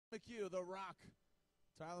McHugh, the Rock.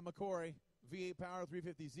 Tyler McQuarrie, V8 Power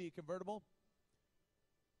 350Z convertible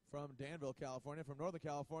from Danville, California, from Northern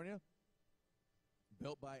California.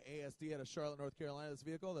 Built by ASD out of Charlotte, North Carolina. This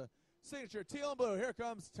vehicle, the signature teal and blue. Here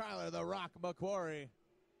comes Tyler, the Rock McQuarrie.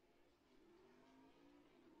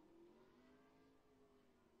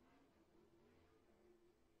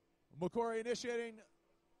 McQuarrie initiating,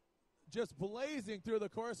 just blazing through the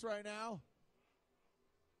course right now.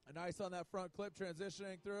 A nice on that front clip,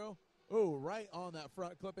 transitioning through. Ooh, right on that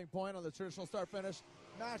front clipping point on the traditional start finish.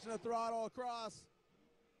 Matching the throttle across.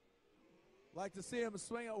 Like to see him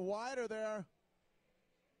swing it wider there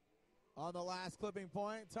on the last clipping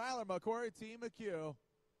point. Tyler McQuarrie, Team McHugh.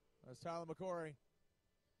 There's Tyler McQuarrie.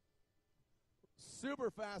 Super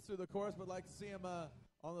fast through the course, but like to see him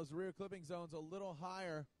on those rear clipping zones a little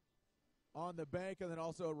higher on the bank, and then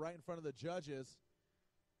also right in front of the judges.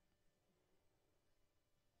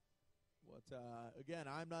 Again,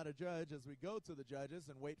 I'm not a judge as we go to the judges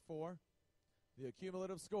and wait for the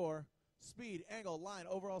accumulative score. Speed, angle, line,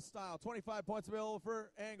 overall style. 25 points available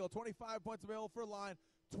for angle, 25 points available for line,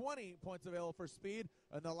 20 points available for speed,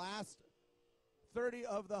 and the last 30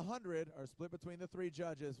 of the 100 are split between the three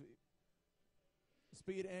judges.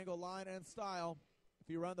 Speed, angle, line, and style. If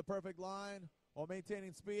you run the perfect line while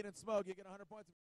maintaining speed and smoke, you get 100 points.